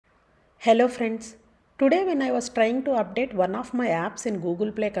Hello friends. Today when I was trying to update one of my apps in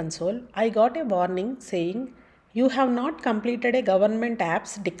Google Play console, I got a warning saying you have not completed a government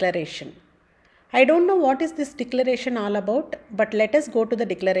app's declaration. I don't know what is this declaration all about, but let us go to the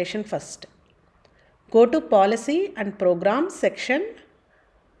declaration first. Go to Policy and Programs section,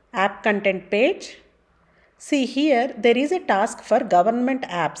 App Content page. See here there is a task for government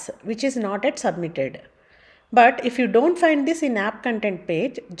apps which is not yet submitted. But if you don't find this in app content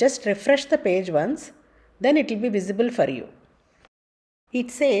page, just refresh the page once, then it will be visible for you. It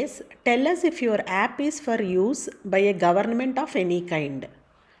says, tell us if your app is for use by a government of any kind.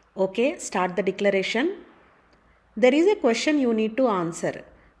 Okay, start the declaration. There is a question you need to answer.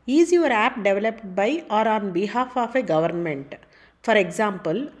 Is your app developed by or on behalf of a government? For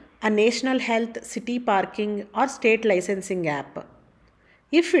example, a national health, city parking or state licensing app.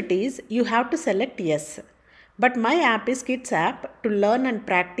 If it is, you have to select yes. But my app is Kids app to learn and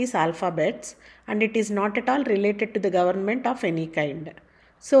practice alphabets and it is not at all related to the government of any kind.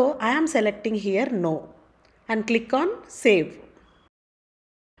 So I am selecting here no and click on save.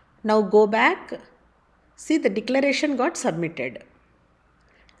 Now go back. See, the declaration got submitted.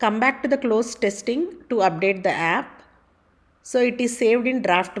 Come back to the close testing to update the app. So it is saved in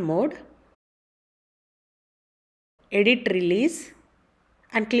draft mode. Edit release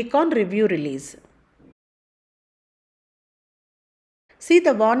and click on review release. See,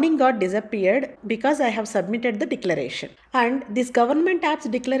 the warning got disappeared because I have submitted the declaration. And this government apps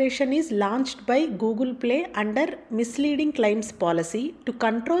declaration is launched by Google Play under misleading claims policy to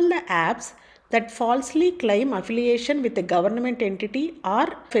control the apps that falsely claim affiliation with a government entity or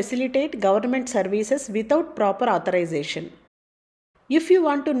facilitate government services without proper authorization. If you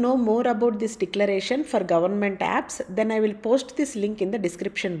want to know more about this declaration for government apps, then I will post this link in the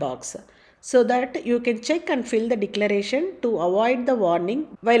description box so that you can check and fill the declaration to avoid the warning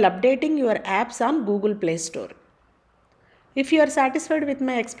while updating your apps on Google Play Store. If you are satisfied with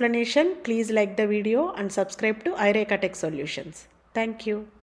my explanation, please like the video and subscribe to iRekha Tech Solutions. Thank you.